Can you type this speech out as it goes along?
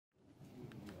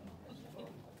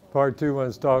Part two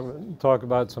wants to talk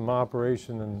about some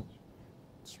operation and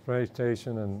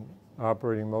exploitation and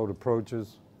operating mode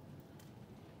approaches.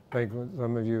 I think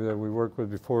some of you that we worked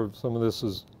with before, some of this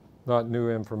is not new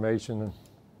information,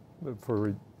 but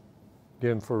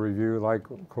again for review. Like,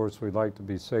 of course, we'd like to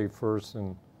be safe first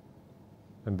and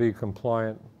be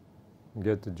compliant and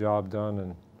get the job done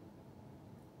and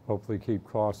hopefully keep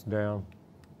costs down.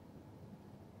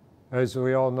 As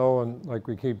we all know, and like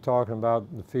we keep talking about,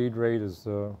 the feed rate is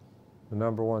the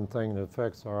number one thing that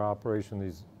affects our operation,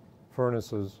 these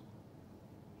furnaces.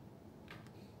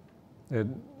 It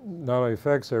not only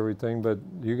affects everything, but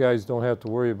you guys don't have to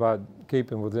worry about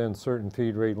keeping within certain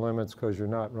feed rate limits because you're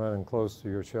not running close to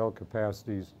your shell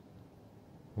capacities.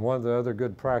 And one of the other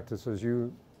good practices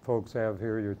you folks have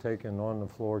here, you're taking on the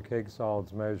floor cake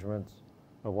solids measurements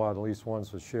of what, at least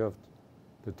once a shift,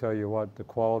 to tell you what the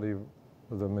quality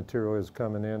of the material is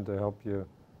coming in to help you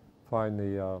find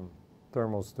the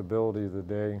thermal stability of the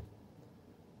day.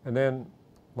 And then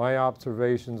my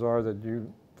observations are that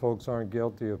you folks aren't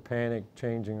guilty of panic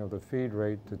changing of the feed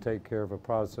rate to take care of a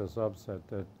process upset,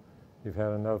 that you've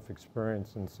had enough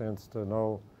experience and sense to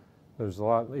know there's a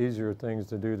lot easier things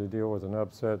to do to deal with an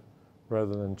upset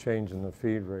rather than changing the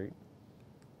feed rate.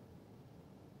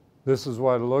 This is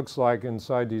what it looks like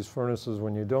inside these furnaces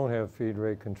when you don't have feed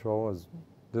rate control.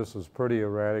 This is pretty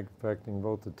erratic, affecting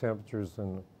both the temperatures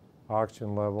and the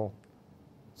oxygen level.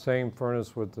 Same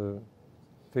furnace with the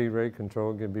feed rate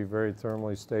control can be very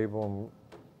thermally stable and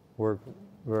work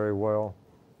very well.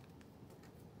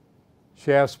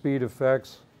 Shaft speed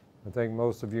effects. I think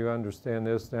most of you understand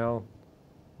this now.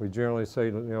 We generally say,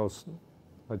 you know,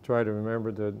 I try to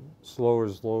remember that slower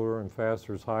is lower and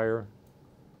faster is higher.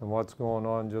 And what's going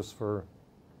on, just for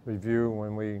review,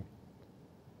 when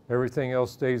everything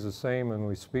else stays the same and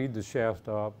we speed the shaft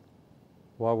up,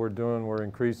 what we're doing, we're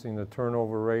increasing the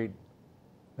turnover rate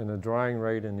and the drying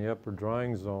rate in the upper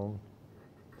drying zone.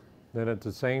 Then at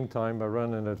the same time, by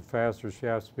running at a faster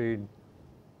shaft speed,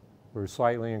 we're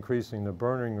slightly increasing the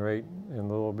burning rate and a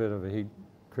little bit of a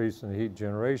increase in the heat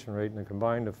generation rate. And the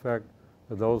combined effect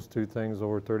of those two things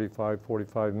over 35,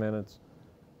 45 minutes,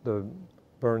 the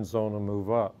burn zone will move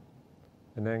up.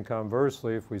 And then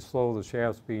conversely, if we slow the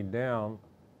shaft speed down,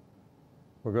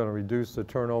 we're going to reduce the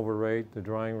turnover rate, the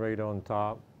drying rate on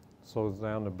top, slows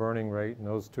down the burning rate, and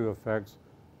those two effects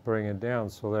bring it down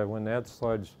so that when that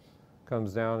sludge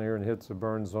comes down here and hits the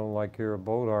burn zone like here at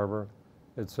Boat Harbor,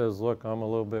 it says, look, I'm a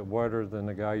little bit wetter than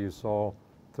the guy you saw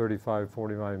 35,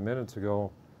 45 minutes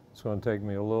ago. It's going to take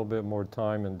me a little bit more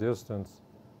time and distance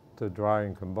to dry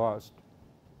and combust.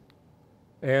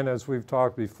 And as we've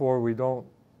talked before, we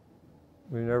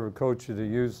never coach you to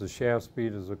use the shaft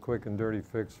speed as a quick and dirty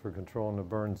fix for controlling the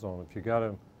burn zone. If you got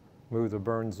to move the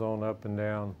burn zone up and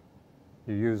down,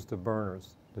 you use the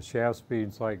burners. The shaft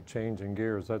speed's like changing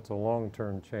gears. That's a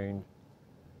long-term change.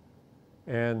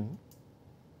 And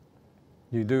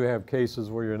you do have cases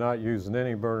where you're not using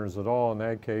any burners at all. In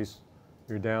that case,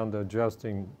 you're down to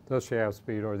adjusting the shaft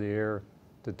speed or the air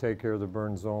to take care of the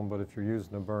burn zone. But if you're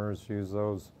using the burners, use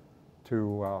those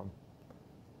to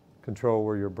control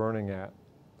where you're burning at.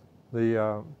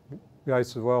 The guy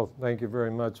said, well, thank you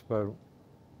very much, but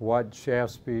what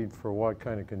shaft speed for what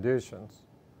kind of conditions?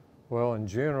 Well, in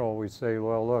general, we say,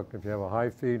 well, look, if you have a high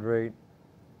feed rate,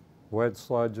 wet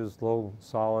sludges, low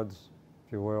solids,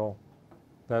 if you will,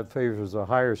 that favors a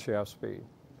higher shaft speed.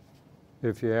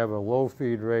 If you have a low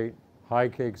feed rate, high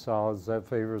cake solids, that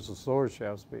favors a slower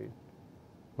shaft speed.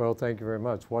 Well, thank you very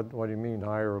much. What do you mean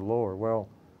higher or lower? Well,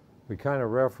 we kind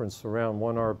of referenced around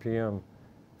 1 RPM,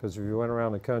 because if you went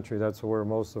around the country, that's where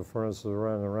most of the furnaces are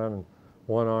running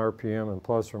 1 RPM and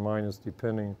plus or minus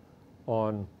depending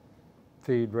on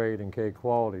feed rate and cake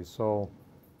quality. So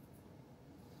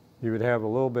you would have a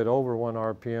little bit over 1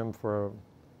 RPM for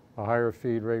a higher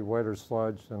feed rate, wetter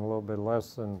sludge, and a little bit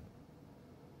less than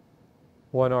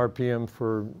 1 RPM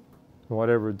for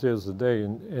whatever it is a day.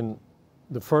 And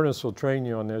the furnace will train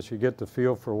you on this. You get the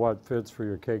feel for what fits for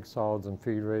your cake solids and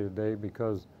feed rate a day,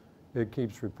 because it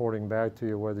keeps reporting back to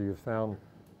you whether you found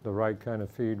the right kind of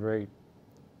feed rate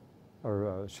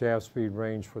or shaft speed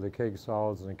range for the cake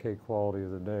solids and the cake quality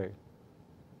of the day.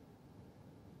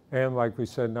 And like we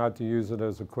said, not to use it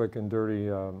as a quick and dirty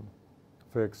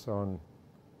fix on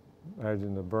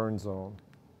adding the burn zone.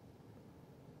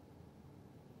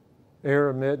 Air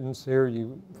emittance, here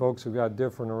you folks have got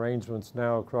different arrangements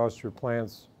now across your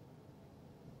plants.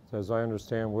 As I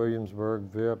understand, Williamsburg,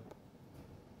 VIP,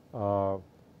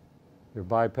 you're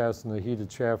bypassing the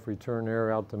heated shaft return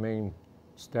air out the main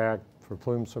stack for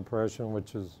plume suppression,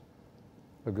 which is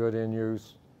a good in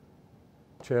use.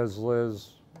 Ches Liz,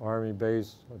 Army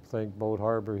Base, I think Boat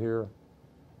Harbor here.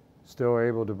 still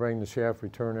able to bring the shaft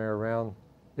return air around.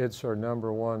 It's our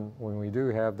number one. When we do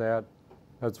have that,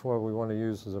 that's what we want to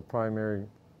use as a primary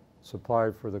supply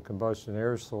for the combustion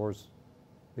air source,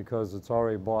 because it's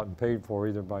already bought and paid for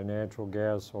either by natural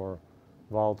gas or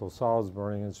volatile solids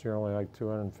burning. It's generally like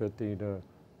 250 to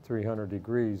 300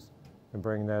 degrees, and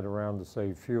bring that around to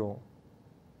save fuel.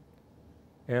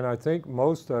 And I think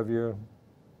most of you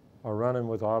are running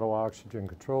with auto oxygen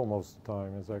control most of the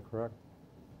time. Is that correct?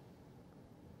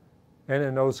 And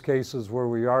in those cases where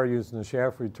we are using the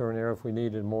shaft return air, if we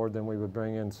needed more, then we would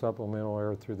bring in supplemental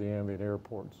air through the ambient air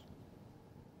ports.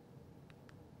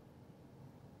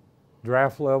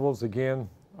 Draft levels, again,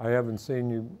 I haven't seen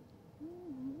you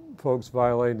folks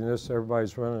violating this.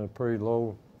 Everybody's running a pretty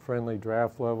low friendly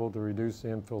draft level to reduce the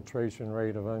infiltration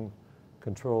rate of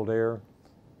uncontrolled air.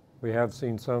 We have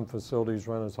seen some facilities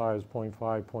run as high as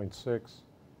 0.5, 0.6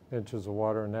 inches of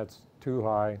water, and that's too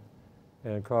high,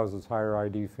 and it causes higher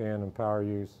ID fan and power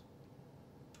use.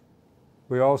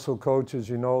 We also coach, as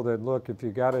you know, that look, if you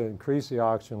got to increase the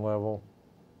oxygen level,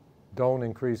 don't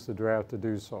increase the draft to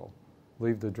do so.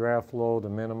 Leave the draft low to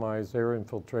minimize air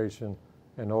infiltration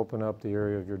and open up the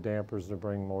area of your dampers to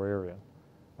bring more air in.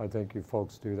 I think you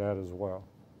folks do that as well.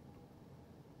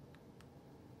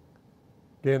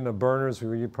 Again, the burners,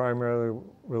 we primarily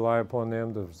rely upon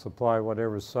them to supply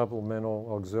whatever supplemental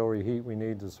auxiliary heat we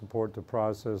need to support the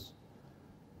process,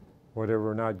 whatever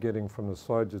we're not getting from the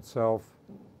sludge itself.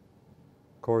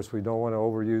 Of course, we don't want to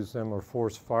overuse them or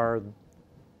force fire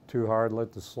too hard.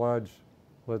 Let the sludge,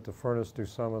 let the furnace do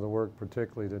some of the work,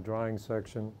 particularly the drying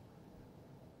section.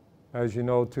 As you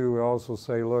know, too, we also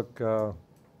say, look,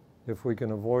 if we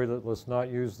can avoid it, let's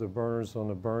not use the burners on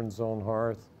the burn zone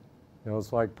hearth. You know,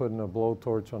 it's like putting a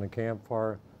blowtorch on a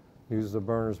campfire. Use the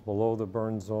burners below the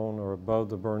burn zone or above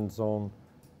the burn zone.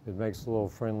 It makes it a little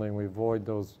friendly, and we avoid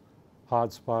those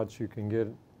hot spots you can get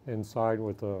inside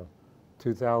with a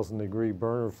 2,000-degree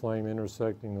burner flame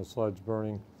intersecting the sludge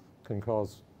burning. Can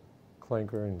cause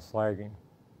clinker and slagging.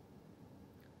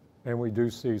 And we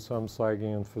do see some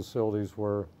slagging in facilities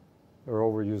where they're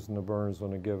overusing the burners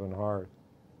on a given hearth.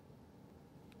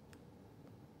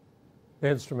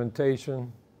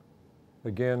 Instrumentation.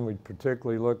 Again, we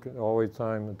particularly look all the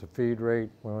time at the feed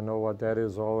rate. We want to know what that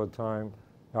is all the time,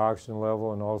 the oxygen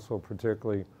level, and also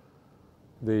particularly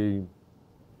the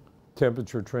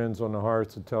temperature trends on the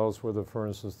hearth to tell us whether the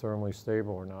furnace is thermally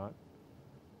stable or not.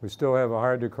 We still have a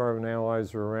hydrocarbon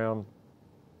analyzer around,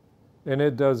 and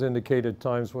it does indicate at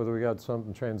times whether we got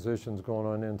some transitions going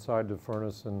on inside the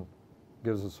furnace and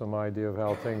gives us some idea of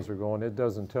how things are going. It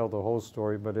doesn't tell the whole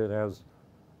story, but it has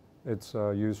its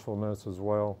usefulness as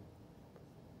well.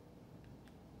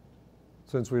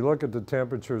 Since we look at the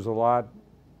temperatures a lot,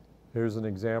 here's an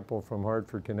example from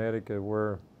Hartford, Connecticut,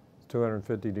 where it's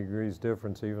 250 degrees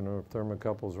difference, even if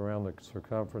thermocouples around the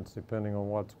circumference, depending on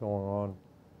what's going on.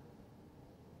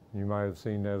 You might have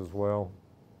seen that as well.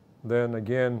 Then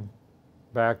again,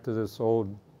 back to this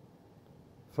old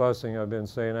fussing I've been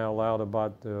saying out loud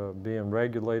about being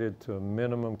regulated to a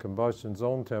minimum combustion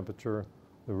zone temperature.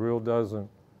 The rule doesn't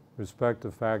respect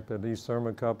the fact that these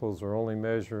thermocouples are only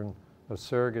measuring a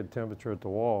surrogate temperature at the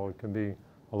wall. It can be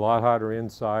a lot hotter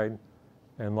inside,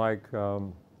 and like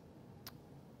you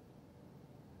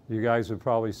guys have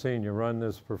probably seen, you run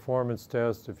this performance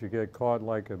test. If you get caught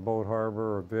like at Boat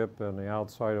Harbor or VIP on the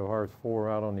outside of hearth 4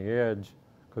 out on the edge,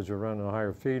 because you're running a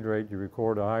higher feed rate, you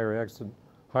record a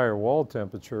higher wall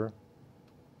temperature.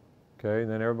 Okay,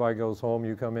 and then everybody goes home.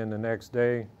 You come in the next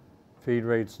day, feed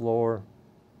rate's lower,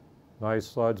 nice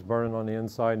sludge burning on the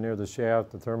inside near the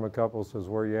shaft. The thermocouple says,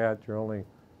 where you at? You're only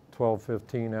 12,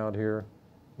 15 out here.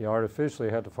 You artificially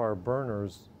had to fire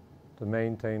burners to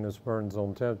maintain this burn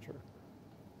zone temperature.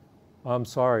 I'm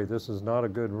sorry, this is not a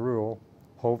good rule.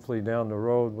 Hopefully down the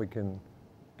road we can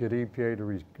get EPA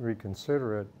to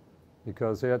reconsider it,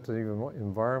 because that's even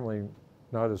environmentally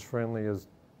not as friendly as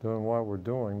doing what we're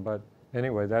doing. But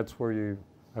anyway, that's where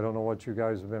I don't know what you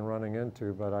guys have been running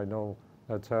into, but I know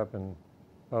that's happened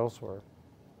elsewhere.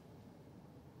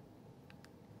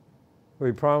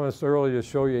 We promised earlier to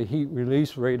show you a heat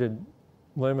release rated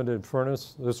limited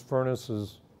furnace. This furnace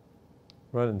is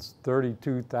running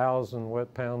 32,000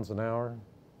 wet pounds an hour.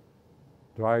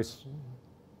 Dry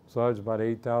sludge about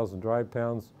 8,000 dry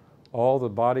pounds. All the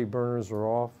body burners are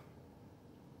off.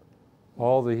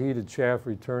 All the heated shaft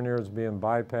return air is being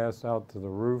bypassed out to the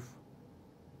roof.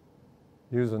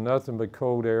 Using nothing but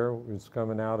cold air. It's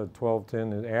coming out at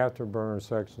 1210. The afterburner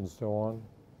section's still on.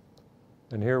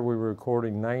 And here we're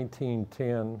recording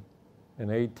 1910 and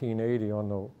 1880 on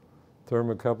the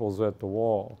thermocouples at the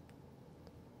wall.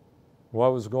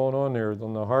 What was going on there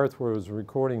on the hearth where it was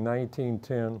recording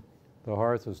 1910, the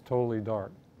hearth is totally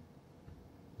dark.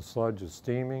 The sludge is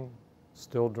steaming,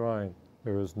 still drying.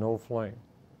 There is no flame,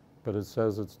 but it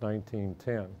says it's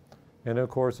 1910. And of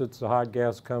course, it's the hot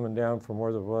gas coming down from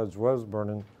where the sludge was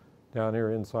burning down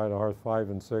here inside of hearth 5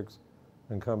 and 6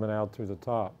 and coming out through the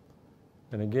top.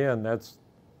 And again, that's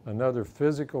another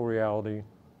physical reality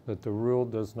that the rule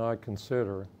does not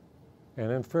consider.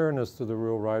 And in fairness to the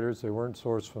rule writers, they weren't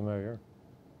source familiar.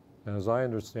 And as I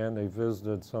understand, they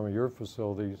visited some of your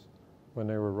facilities when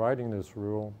they were writing this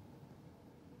rule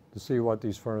to see what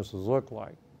these furnaces look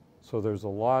like. So there's a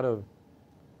lot of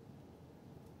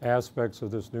aspects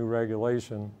of this new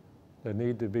regulation that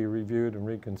need to be reviewed and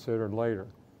reconsidered later.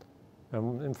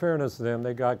 And in fairness to them,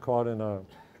 they got caught in a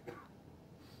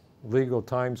legal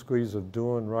time squeeze of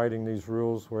writing these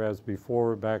rules, whereas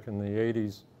before, back in the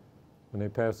 80s, when they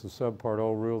passed the Subpart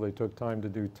O rule, they took time to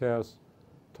do tests,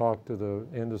 talk to the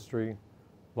industry.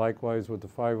 Likewise with the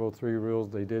 503 rules,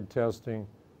 they did testing.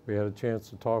 We had a chance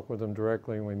to talk with them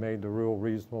directly, and we made the rule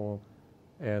reasonable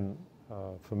and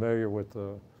familiar with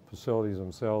the facilities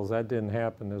themselves. That didn't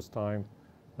happen this time.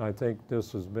 And I think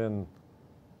this has been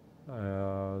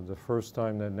the first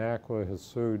time that NACWA has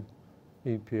sued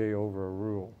EPA over a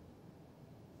rule.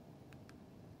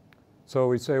 So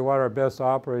we say what our best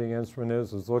operating instrument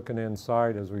is looking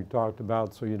inside, as we talked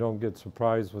about, so you don't get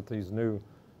surprised with these new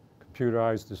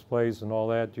computerized displays and all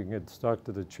that. You can get stuck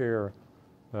to the chair.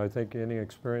 But I think any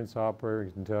experienced operator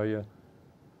can tell you.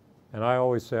 And I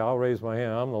always say, I'll raise my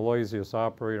hand. I'm the laziest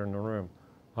operator in the room.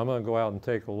 I'm going to go out and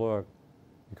take a look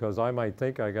because I might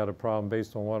think I got a problem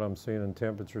based on what I'm seeing in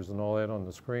temperatures and all that on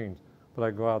the screens. But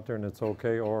I go out there and it's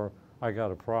okay, or I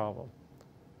got a problem.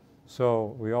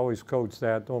 So we always coach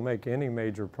that. Don't make any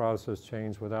major process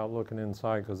change without looking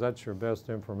inside, because that's your best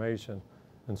information,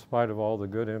 in spite of all the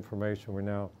good information we're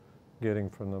now getting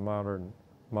from the modern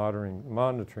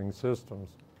monitoring systems.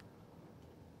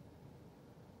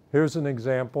 Here's an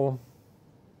example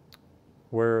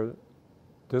where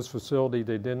this facility,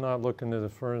 they did not look into the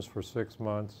furnace for 6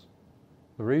 months.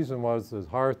 The reason was the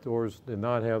hearth doors did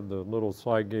not have the little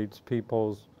slide gates,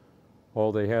 peepholes.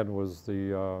 All they had was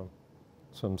the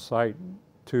some sight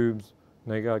tubes,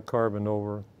 and they got carboned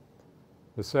over.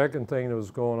 The second thing that was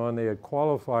going on, they had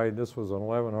qualified, this was an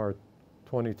 11 hearth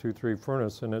 22.3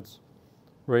 furnace, and it's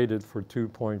rated for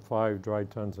 2.5 dry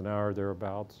tons an hour,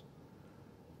 thereabouts.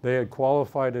 They had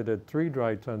qualified it at 3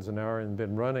 dry tons an hour and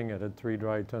been running it at 3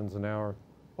 dry tons an hour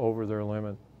over their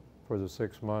limit for the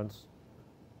 6 months.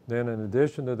 Then in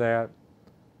addition to that,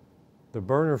 the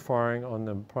burner firing on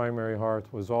the primary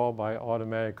hearth was all by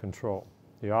automatic control.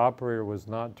 The operator was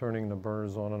not turning the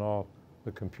burners on and off.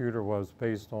 The computer was,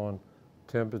 based on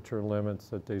temperature limits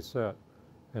that they set.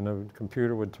 And the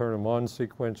computer would turn them on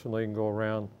sequentially and go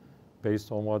around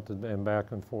based on and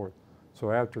back and forth. So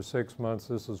after 6 months,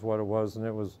 this is what it was, and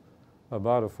it was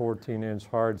about a 14-inch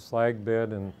hard slag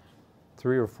bed, and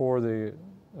 3 or 4 of the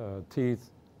teeth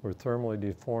were thermally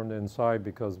deformed inside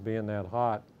because being that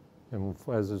hot, and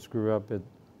as it grew up, it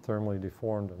thermally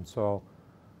deformed them. So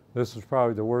this is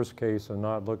probably the worst case of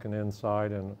not looking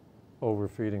inside and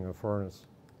overfeeding a furnace.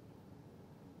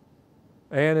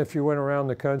 And if you went around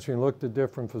the country and looked at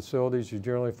different facilities, you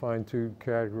generally find 2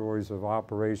 categories of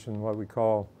operation, what we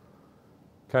call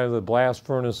kind of the blast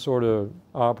furnace sort of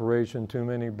operation, too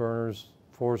many burners,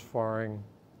 force firing,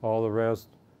 all the rest.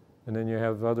 And then you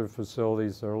have other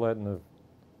facilities that are letting the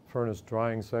furnace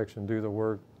drying section do the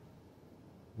work,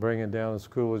 bring it down as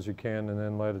cool as you can, and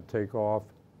then let it take off.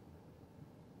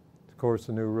 Of course,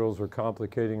 the new rules are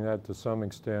complicating that to some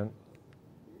extent.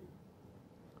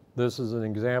 This is an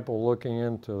example looking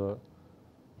into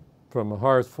from a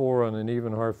hearth 4 on an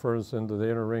even hearth furnace into the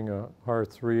inner ring of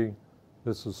hearth 3.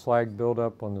 This is slag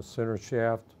buildup on the center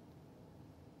shaft.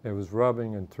 It was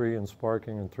rubbing and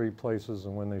sparking in 3 places,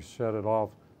 and when they shut it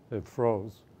off, it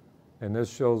froze. And this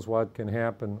shows what can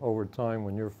happen over time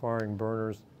when you're firing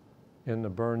burners in the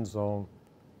burn zone,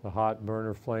 the hot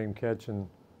burner flame catching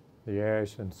the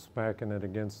ash and smacking it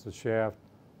against the shaft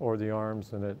or the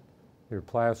arms, and you're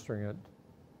plastering it.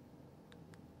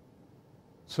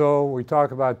 So we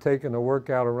talk about taking the work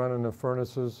out of running the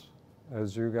furnaces.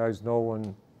 As you guys know,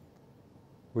 when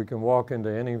we can walk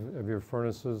into any of your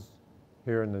furnaces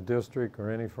here in the district or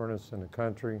any furnace in the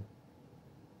country,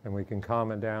 and we can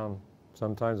calm it down.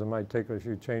 Sometimes it might take a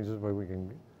few changes, but we can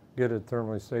get it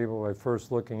thermally stable by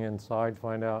first looking inside,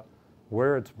 find out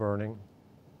where it's burning,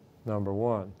 number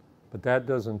 1. But that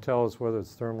doesn't tell us whether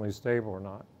it's thermally stable or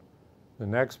not. The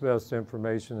next best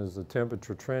information is the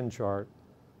temperature trend chart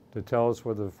to tell us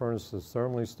whether the furnace is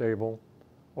thermally stable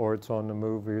or it's on the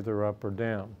move either up or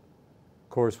down. Of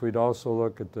course, we'd also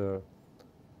look at the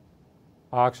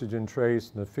oxygen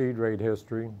trace and the feed rate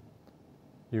history.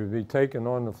 You would be taking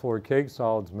on the floor cake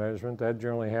solids measurement. That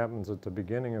generally happens at the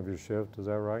beginning of your shift, is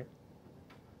that right?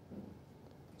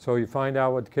 So you find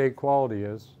out what the cake quality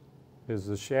is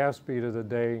the shaft speed of the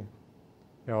day, you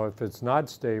know, if it's not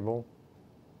stable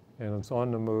and it's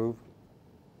on the move,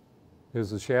 is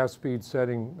the shaft speed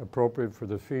setting appropriate for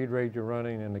the feed rate you're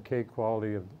running and the cake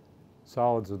quality of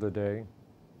solids of the day.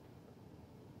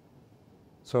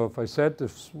 So if I set the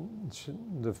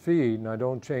feed and I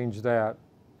don't change that,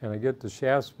 and I get the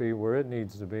shaft speed where it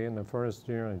needs to be, and the furnace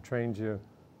generally trains you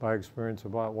by experience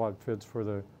about what fits for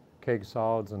the cake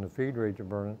solids and the feed rate you're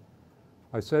burning.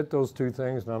 I set those two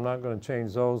things, and I'm not going to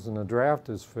change those, and the draft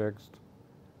is fixed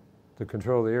to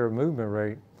control the air movement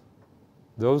rate.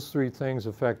 Those three things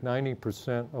affect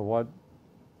 90% of what's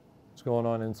going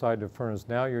on inside the furnace.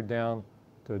 Now you're down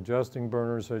to adjusting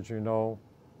burners, as you know,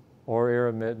 or air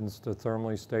admittance to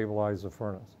thermally stabilize the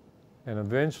furnace. And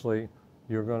eventually,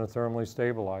 you're going to thermally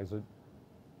stabilize it.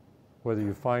 Whether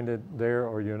you find it there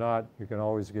or you're not, you can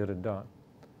always get it done.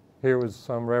 Here was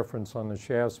some reference on the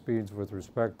shaft speeds with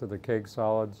respect to the cake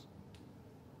solids.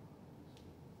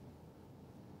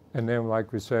 And then,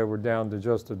 like we said, we're down to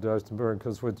just adjust and burn,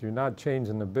 because with you not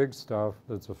changing the big stuff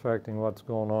that's affecting what's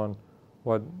going on,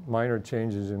 what minor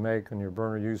changes you make on your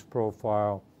burner use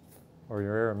profile or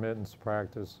your air admittance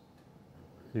practice,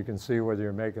 you can see whether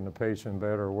you're making the patient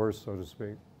better or worse, so to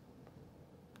speak.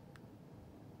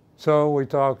 So we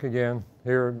talk again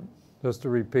here, just to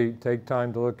repeat, take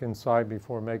time to look inside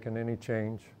before making any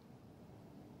change.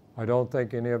 I don't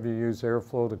think any of you use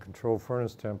airflow to control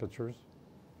furnace temperatures.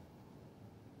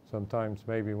 Sometimes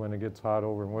maybe when it gets hot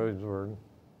over in Williamsburg.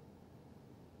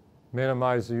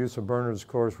 Minimize the use of burners, of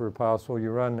course, where possible.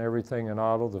 You run everything in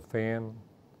auto, the fan,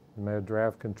 the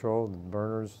draft control, the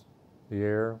burners, the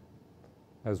air.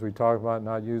 As we talked about,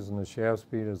 not using the shaft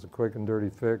speed as a quick and dirty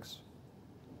fix.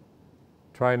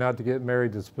 Try not to get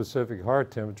married to specific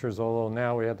heart temperatures, although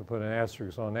now we have to put an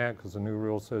asterisk on that because the new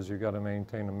rule says you've got to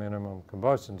maintain a minimum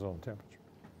combustion zone temperature.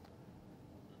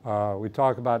 We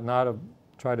talk about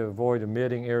try to avoid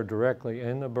emitting air directly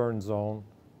in the burn zone,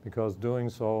 because doing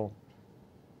so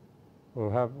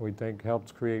we think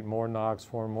helps create more NOx,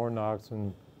 form more NOx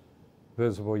and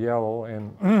visible yellow.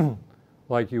 And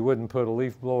like you wouldn't put a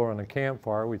leaf blower on a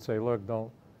campfire, we'd say, look,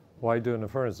 why do it in the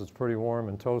furnace? It's pretty warm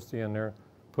and toasty in there.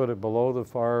 Put it below the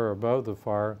fire or above the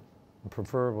fire, and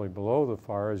preferably below the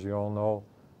fire, as you all know,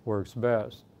 works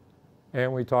best.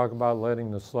 And we talk about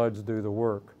letting the sludge do the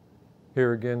work.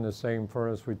 Here again, the same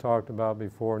furnace we talked about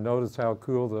before. Notice how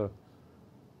cool the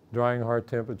drying hearth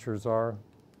temperatures are.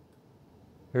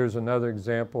 Here's another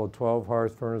example of 12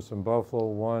 hearth furnace in Buffalo.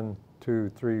 1,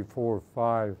 2, 3, 4,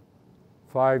 5.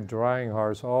 5 drying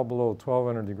hearths, all below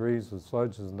 1200 degrees. The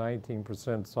sludge is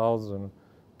 19% solids and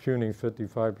puny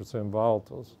 55%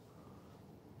 volatiles.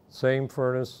 Same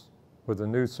furnace with a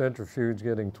new centrifuge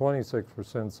getting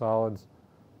 26% solids.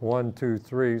 1, 2,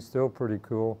 3, still pretty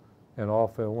cool, and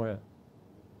off it went.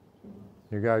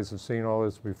 You guys have seen all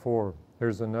this before.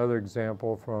 Here's another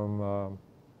example from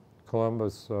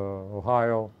Columbus,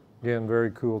 Ohio. Again,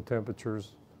 very cool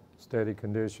temperatures, steady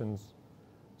conditions.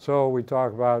 So we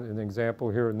talk about an example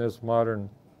here in this modern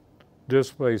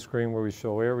display screen where we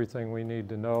show everything we need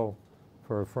to know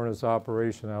for a furnace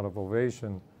operation out of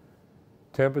Ovation.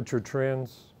 Temperature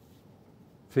trends,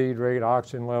 feed rate,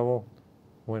 oxygen level.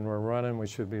 When we're running, we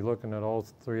should be looking at all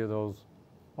three of those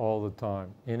all the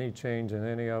time. Any change in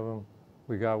any of them,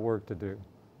 we got work to do.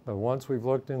 But once we've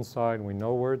looked inside and we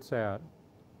know where it's at,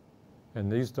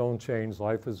 and these don't change,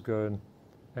 life is good.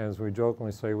 And as we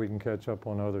jokingly say, we can catch up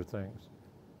on other things.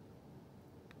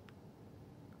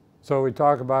 So we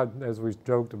talk about, as we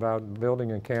joked about,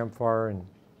 building a campfire and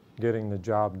getting the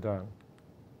job done.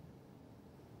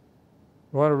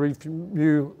 I want to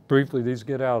review briefly these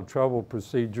get out of trouble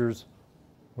procedures.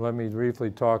 Let me briefly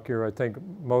talk here. I think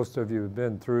most of you have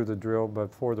been through the drill,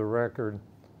 but for the record,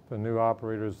 the new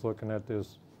operators looking at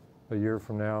this a year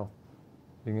from now,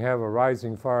 you can have a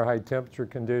rising fire high temperature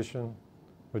condition,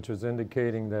 which is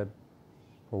indicating that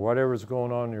for whatever's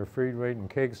going on in your feed rate and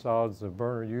cake solids, the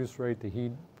burner use rate, the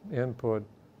heat input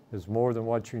is more than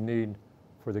what you need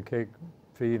for the cake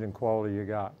feed and quality you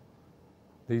got.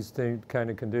 These kind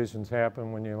of conditions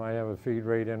happen when you might have a feed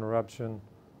rate interruption,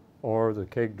 or the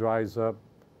cake dries up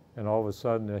and all of a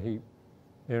sudden the heat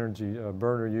energy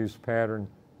burner use pattern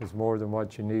is more than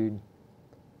what you need.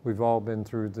 We've all been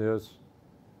through this.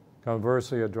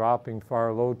 Conversely, a dropping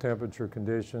fire low temperature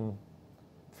condition,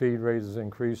 feed rate has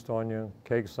increased on you,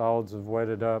 cake solids have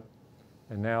wetted up,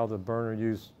 and now the burner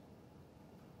use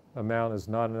amount is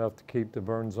not enough to keep the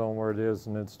burn zone where it is,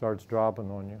 and it starts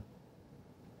dropping on you.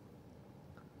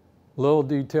 Little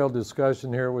detailed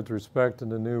discussion here with respect to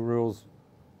the new rules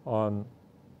on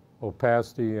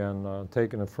opacity and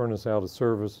taking a furnace out of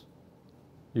service.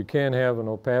 You can have an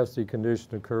opacity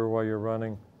condition occur while you're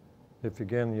running. If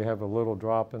again you have a little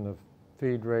drop in the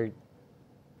feed rate,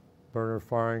 burner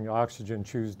firing, oxygen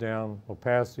chews down.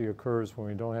 Opacity occurs when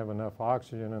we don't have enough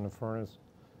oxygen in the furnace.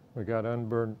 We got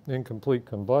unburned, incomplete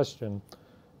combustion.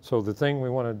 So the thing we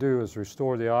want to do is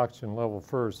restore the oxygen level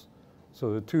first.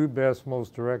 So the two best,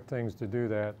 most direct things to do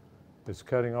that is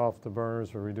cutting off the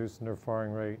burners or reducing their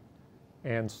firing rate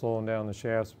and slowing down the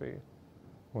shaft speed.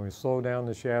 When we slow down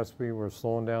the shaft speed, we're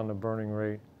slowing down the burning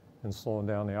rate and slowing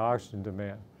down the oxygen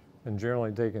demand. And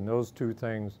generally taking those two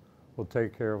things will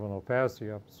take care of an opacity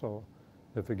episode.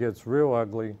 If it gets real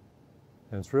ugly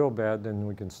and it's real bad, then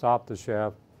we can stop the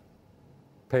shaft,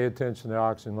 pay attention to the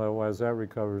oxygen level. As that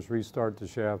recovers, restart the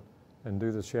shaft and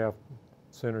do the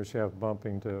center shaft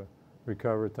bumping to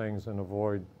recover things and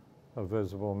avoid a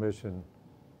visible emission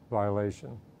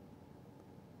violation.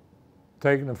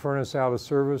 Taking the furnace out of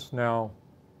service. Now,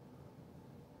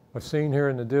 I've seen here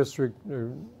in the district,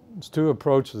 there's two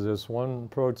approaches to this. One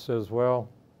approach says, well,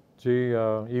 gee,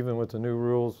 even with the new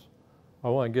rules, I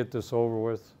want to get this over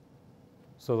with,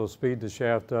 so they'll speed the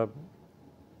shaft up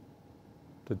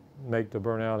to make the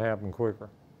burnout happen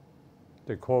quicker.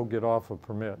 To quote, get off a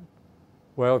permit.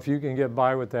 Well, if you can get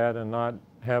by with that and not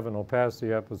have an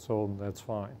opacity episode, that's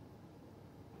fine.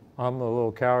 I'm a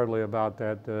little cowardly about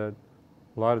that, that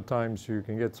a lot of times you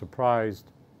can get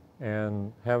surprised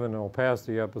and having an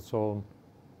opacity episode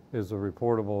is a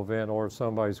reportable event, or if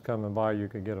somebody's coming by, you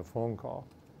could get a phone call.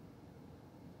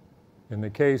 In the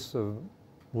case of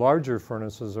larger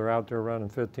furnaces that are out there running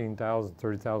 15,000,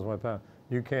 30,000 watt power,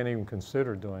 you can't even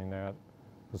consider doing that.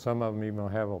 Some of them even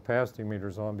have opacity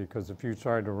meters on, because if you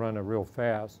tried to run it real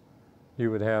fast, you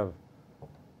would have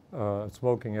a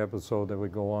smoking episode that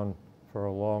would go on for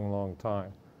a long, long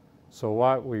time. So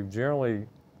what we generally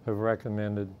have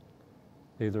recommended,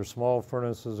 either small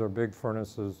furnaces or big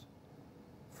furnaces,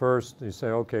 first you say,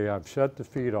 okay, I've shut the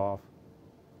feed off.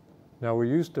 Now we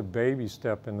used to baby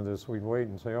step into this. We'd wait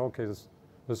and say, okay,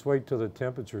 let's wait till the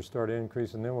temperature started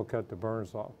increasing, then we'll cut the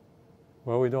burners off.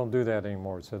 Well, we don't do that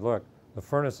anymore. We said, look, the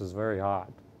furnace is very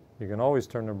hot. You can always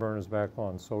turn the burners back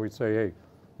on. So we'd say, hey,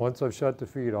 once I've shut the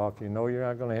feed off, you know you're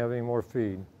not going to have any more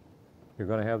feed. You're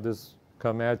going to have this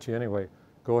come at you anyway.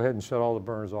 Go ahead and shut all the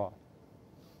burners off.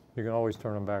 You can always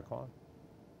turn them back on.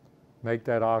 Make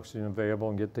that oxygen available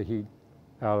and get the heat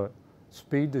out of it.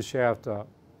 Speed the shaft up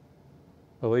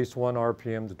at least 1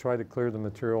 RPM to try to clear the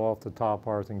material off the top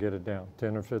hearth and get it down,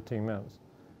 10 or 15 minutes.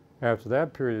 After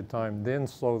that period of time, then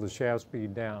slow the shaft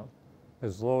speed down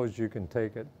as low as you can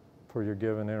take it for your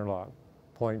given interlock,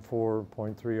 0.4,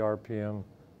 0.3 RPM,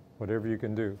 whatever you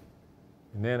can do.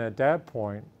 And then at that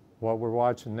point, what we're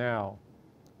watching now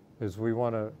is we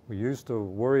used to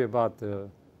worry about the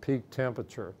peak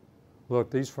temperature.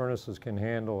 Look, these furnaces can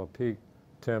handle a peak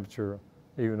temperature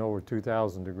even over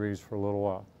 2,000 degrees for a little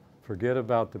while. Forget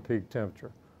about the peak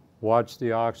temperature. Watch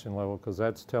the oxygen level, because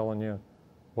that's telling you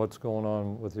what's going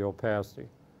on with the opacity.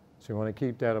 So you want to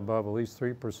keep that above at least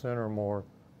 3% or more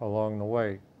along the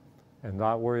way and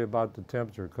not worry about the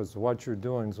temperature, because what you're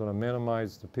doing is going to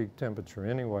minimize the peak temperature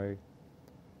anyway.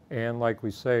 And like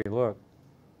we say, look,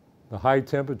 the high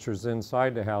temperature's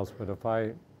inside the house, but if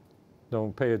I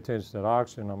don't pay attention to that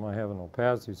oxygen, I'm going to have an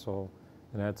opacity so,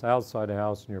 and that's outside the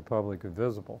house and you're publicly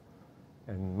visible.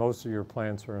 And most of your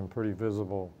plants are in pretty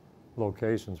visible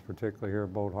locations, particularly here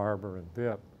at Boat Harbor and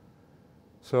VIP.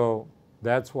 So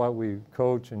that's what we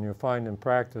coach, and you'll find in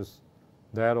practice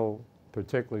that'll,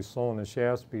 particularly slowing the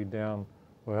shaft speed down,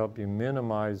 will help you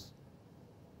minimize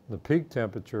the peak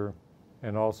temperature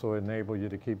and also enable you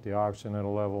to keep the oxygen at a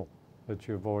level that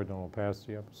you avoid an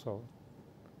opacity episode.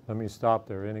 Let me stop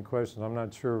there. Any questions? I'm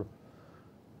not sure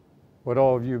what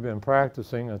all of you have been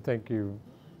practicing. I think you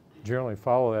generally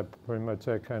follow that, pretty much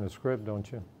that kind of script,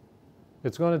 don't you?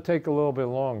 It's going to take a little bit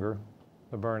longer,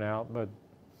 the burnout,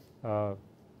 but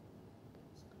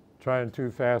trying too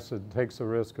fast, it takes the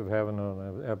risk of having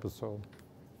an episode.